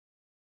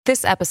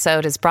This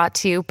episode is brought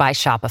to you by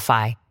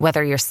Shopify.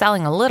 Whether you're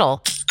selling a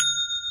little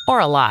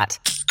or a lot,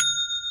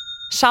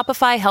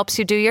 Shopify helps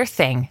you do your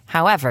thing,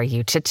 however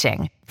you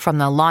cha-ching. From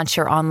the launch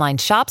your online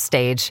shop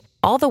stage,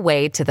 all the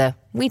way to the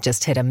we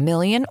just hit 1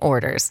 million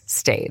orders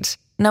stage.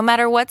 No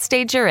matter what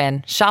stage you're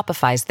in,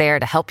 Shopify's there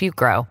to help you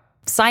grow.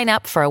 Sign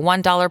up for a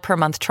 $1 per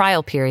month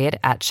trial period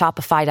at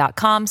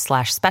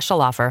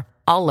shopify.com/special offer,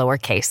 all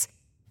lowercase.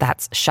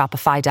 That's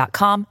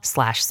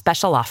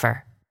shopify.com/special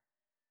offer.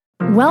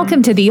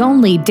 Welcome to the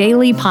only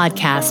daily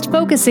podcast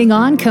focusing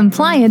on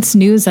compliance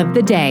news of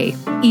the day.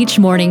 Each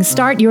morning,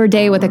 start your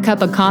day with a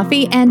cup of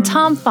coffee and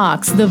Tom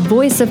Fox, the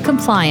voice of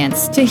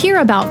compliance, to hear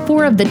about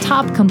 4 of the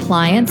top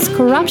compliance,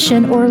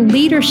 corruption, or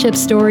leadership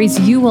stories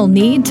you will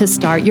need to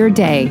start your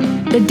day.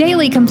 The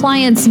Daily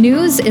Compliance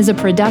News is a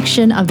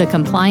production of the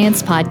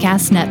Compliance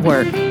Podcast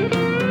Network.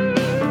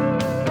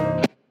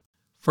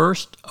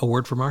 First, a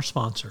word from our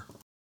sponsor.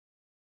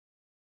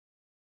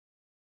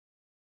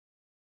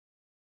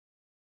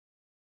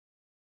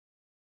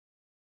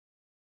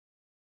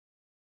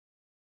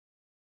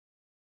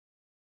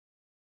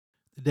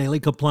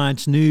 Daily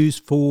Compliance News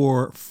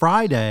for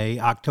Friday,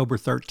 October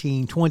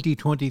 13,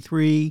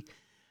 2023.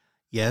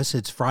 Yes,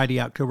 it's Friday,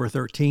 October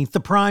 13th, the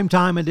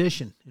primetime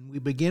edition. And we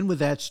begin with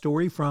that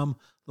story from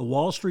the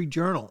Wall Street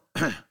Journal,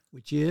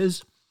 which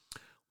is,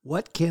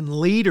 what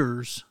can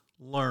leaders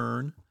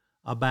learn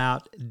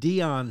about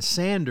Deion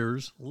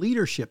Sanders'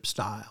 leadership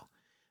style?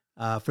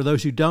 For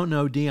those who don't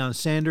know, Deion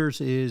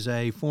Sanders is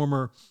a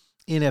former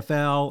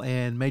NFL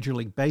and Major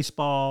League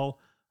Baseball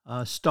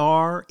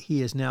star.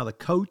 He is now the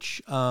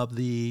coach of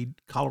the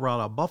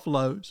Colorado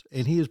Buffaloes,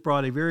 and he has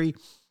brought a very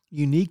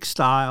unique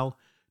style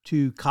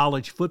to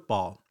college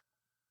football.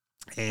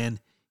 And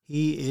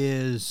he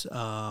is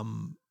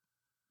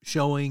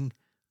showing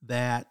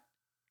that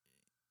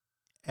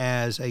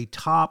as a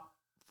top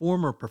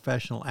former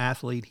professional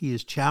athlete, he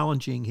is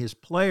challenging his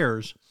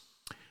players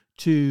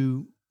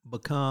to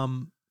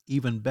become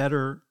even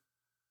better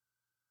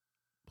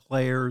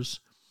players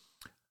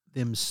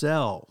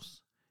themselves.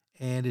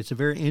 And it's a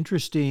very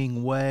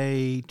interesting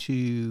way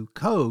to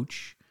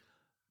coach,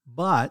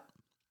 but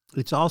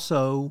it's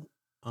also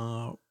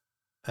an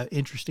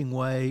interesting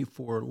way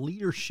for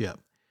leadership.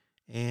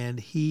 And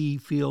he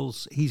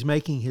feels he's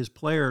making his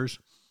players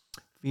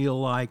feel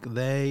like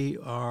they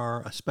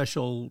are a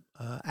special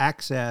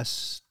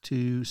access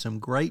to some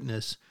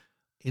greatness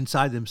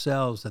inside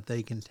themselves that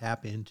they can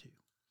tap into.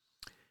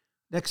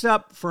 Next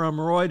up from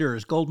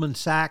Reuters, Goldman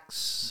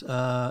Sachs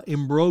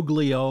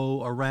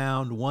imbroglio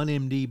around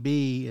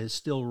 1MDB is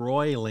still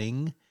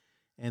roiling,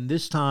 and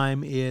this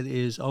time it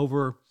is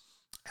over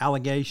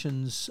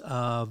allegations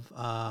of,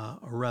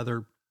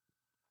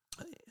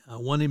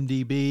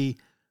 1MDB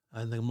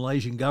and the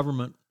Malaysian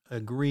government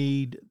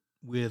agreed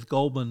with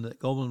Goldman that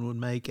Goldman would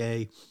make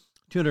a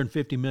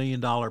 $250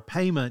 million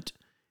payment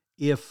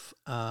if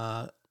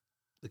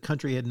the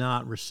country had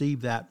not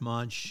received that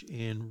much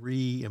in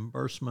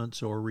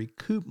reimbursements or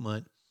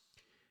recoupment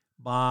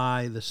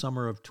by the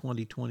summer of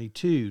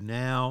 2022.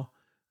 Now,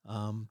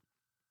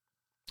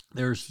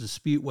 there's a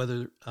dispute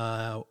whether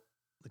the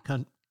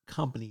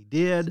company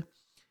did,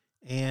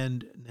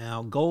 and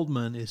now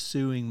Goldman is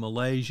suing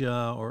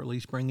Malaysia, or at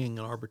least bringing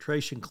an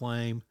arbitration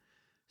claim,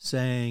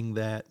 saying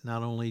that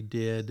not only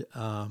did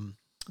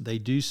they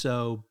do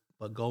so,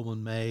 but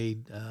Goldman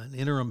made an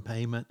interim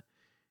payment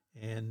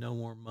and no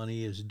more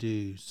money is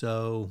due.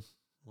 So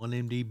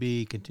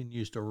 1MDB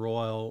continues to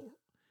roil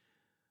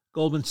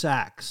Goldman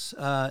Sachs.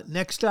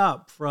 Next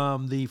up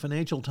from the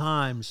Financial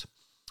Times,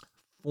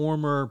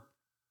 former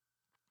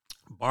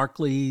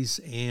Barclays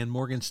and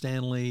Morgan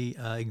Stanley,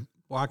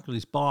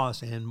 Barclays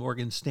boss and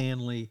Morgan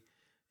Stanley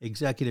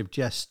executive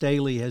Jes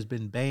Staley has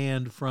been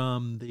banned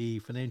from the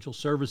financial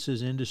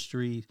services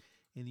industry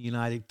in the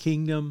United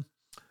Kingdom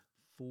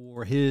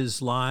for his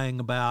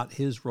lying about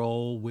his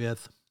role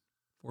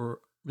for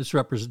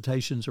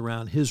misrepresentations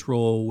around his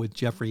role with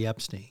Jeffrey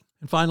Epstein.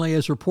 And finally,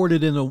 as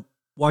reported in the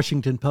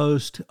Washington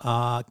Post,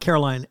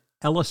 Caroline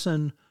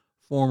Ellison,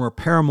 former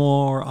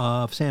paramour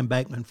of Sam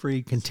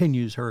Bankman-Fried,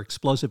 continues her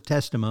explosive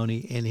testimony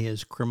in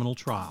his criminal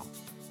trial.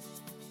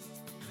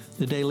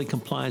 The Daily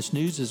Compliance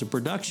News is a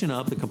production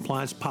of the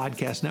Compliance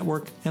Podcast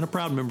Network and a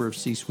proud member of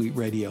C-Suite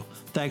Radio.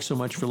 Thanks so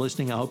much for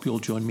listening. I hope you'll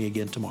join me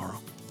again tomorrow.